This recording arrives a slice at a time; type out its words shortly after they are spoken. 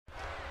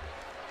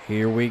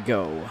Here we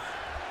go.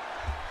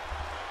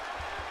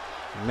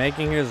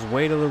 Making his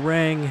way to the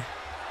ring,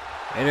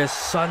 it is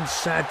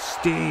Sunset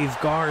Steve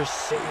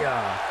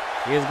Garcia.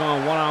 He is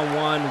going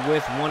one-on-one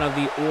with one of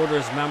the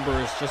Order's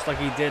members, just like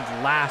he did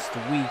last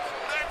week.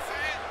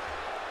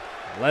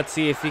 Let's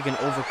see if he can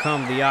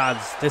overcome the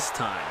odds this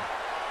time.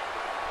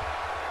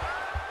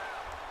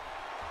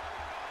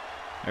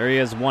 There he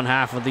is, one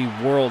half of the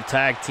World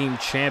Tag Team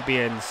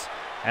Champions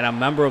and a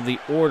member of the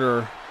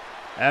Order,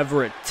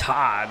 Everett,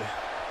 Todd.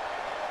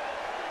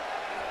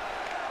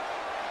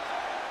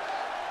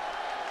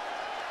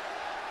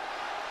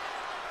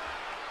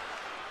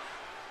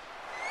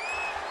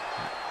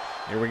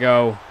 Here we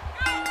go.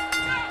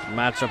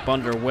 Matchup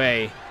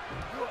underway.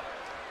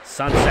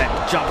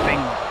 Sunset jumping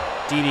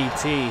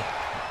DDT.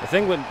 The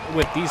thing with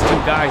these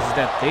two guys is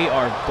that they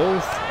are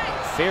both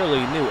fairly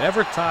new.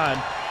 Everett Todd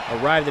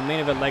arrived at Main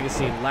Event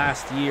Legacy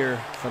last year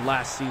for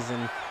last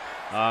season.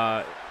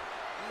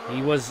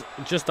 He was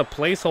just a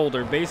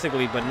placeholder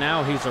basically, but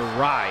now he's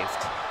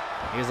arrived.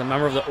 He's a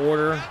member of the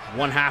Order,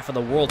 one half of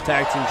the World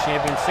Tag Team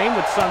Champions. Same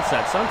with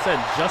Sunset. Sunset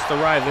just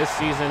arrived this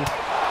season.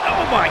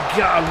 Oh my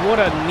God, what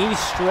a knee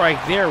strike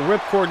there.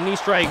 Ripcord knee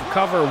strike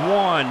cover.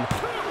 1,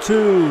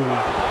 2.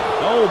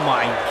 Oh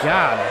my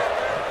God.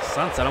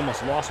 Sunset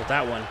almost lost with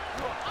that one.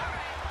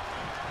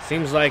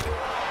 Seems like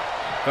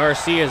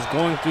Garcia is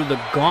going through the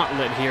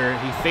gauntlet here.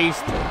 He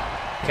faced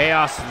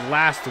Chaos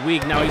last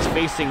week. Now he's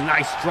facing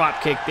nice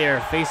drop kick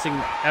there.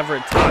 Facing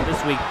Everett Todd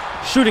this week.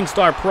 Shooting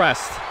star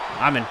pressed.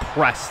 I'm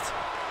impressed.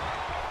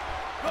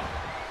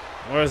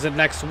 Or is it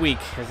next week?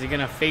 Is he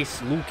going to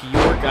face Luke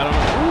York? I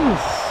don't know.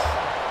 Oof.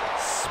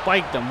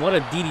 Spiked him. What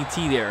a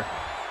DDT there.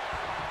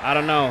 I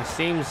don't know.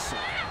 Seems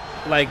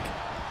like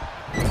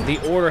the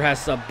Order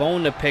has a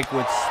bone to pick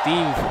with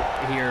Steve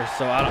here,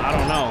 so I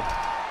don't know.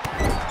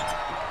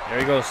 There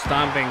he goes,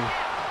 stomping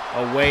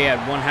away at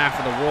one half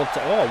of the world.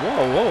 Oh,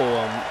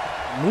 whoa.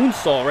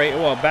 Moonsault right.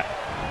 Oh,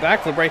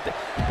 backflip right there.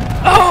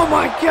 Oh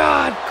my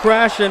God.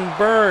 Crash and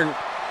burn.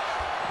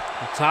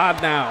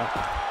 Todd now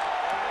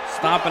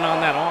stomping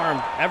on that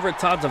arm. Everett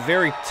Todd's a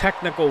very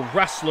technical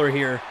wrestler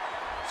here,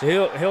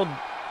 so he'll.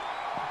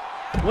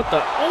 What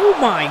the? Oh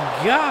my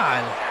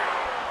God!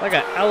 Like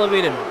an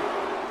elevated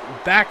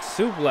back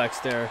suplex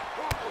there.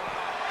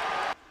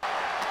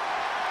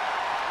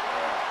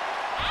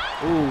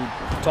 Ooh,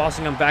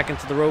 tossing him back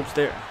into the ropes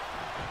there.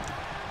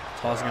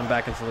 Tossing him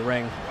back into the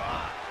ring.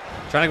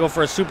 Trying to go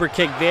for a super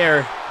kick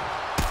there.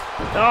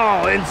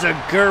 Oh,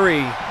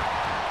 enziguri.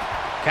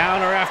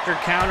 Counter after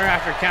counter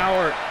after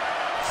counter.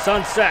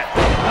 Sunset.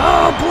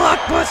 Oh,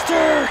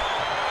 blockbuster!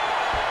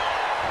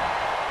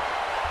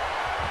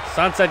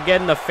 Sunset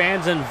getting the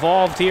fans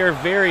involved here.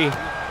 Very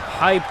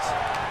hyped.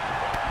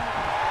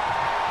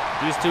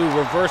 These two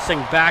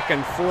reversing back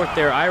and forth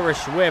there.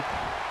 Irish whip.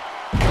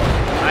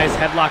 Nice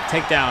headlock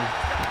takedown.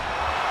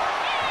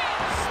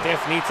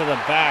 Stiff knee to the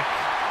back.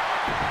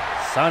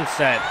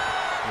 Sunset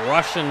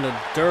rushing the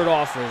dirt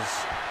off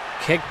his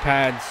kick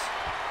pads.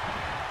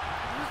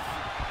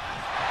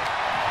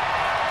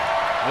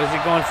 What is he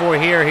going for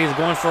here? He's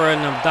going for an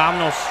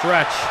abdominal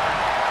stretch.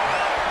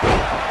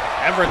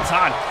 Everett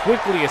Todd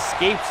quickly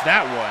escapes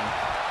that one.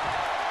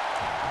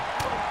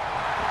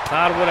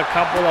 Todd with a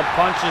couple of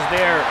punches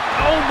there.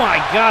 Oh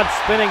my God,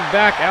 spinning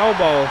back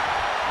elbow.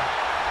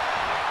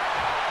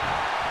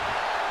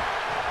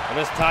 What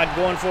is Todd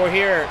going for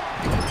here?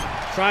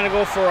 Trying to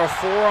go for a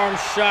forearm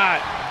shot.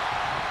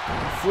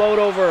 Float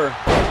over.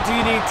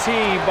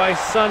 DDT by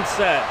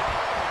Sunset.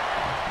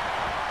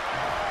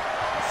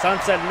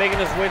 Sunset making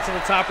his way to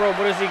the top rope.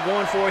 What is he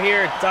going for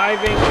here?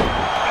 Diving.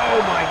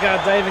 Oh my God,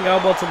 diving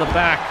elbow to the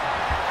back.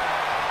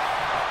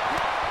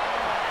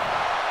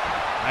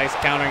 Nice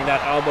countering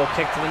that elbow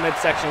kick to the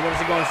midsection. What is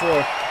he going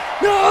for?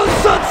 No,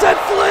 Sunset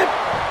flip!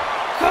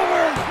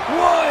 Cover!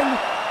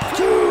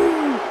 1,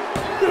 2,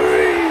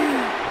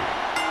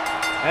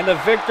 3! And the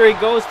victory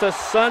goes to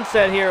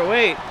Sunset here.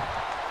 Wait,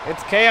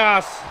 it's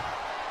Chaos.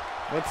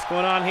 What's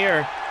going on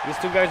here? These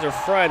two guys are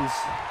friends.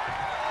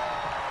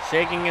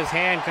 Shaking his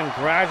hand,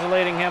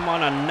 congratulating him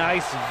on a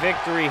nice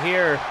victory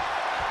here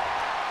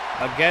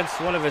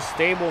against one of his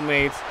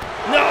stablemates.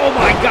 No, oh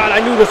my God, I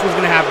knew this was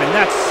going to happen.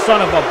 That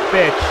son of a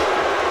bitch.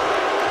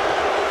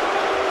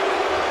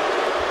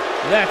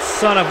 That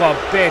son of a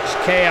bitch,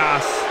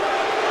 Chaos.